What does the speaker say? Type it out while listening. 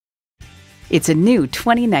It's a new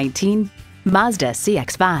 2019 Mazda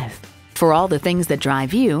CX-5. For all the things that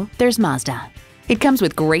drive you, there's Mazda. It comes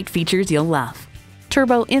with great features you'll love.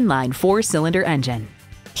 Turbo inline 4-cylinder engine,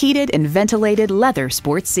 heated and ventilated leather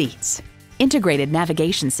sports seats, integrated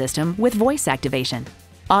navigation system with voice activation,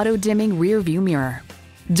 auto-dimming rear view mirror,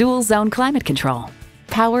 dual zone climate control,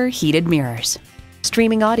 power heated mirrors,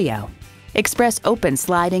 streaming audio, express open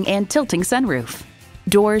sliding and tilting sunroof,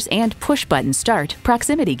 doors and push-button start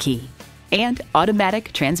proximity key, and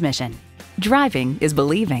automatic transmission. Driving is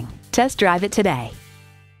believing. Test drive it today.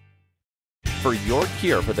 For your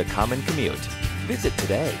cure for the common commute, visit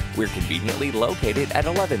today. We're conveniently located at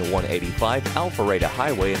 11185 Alpharetta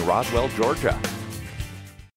Highway in Roswell, Georgia.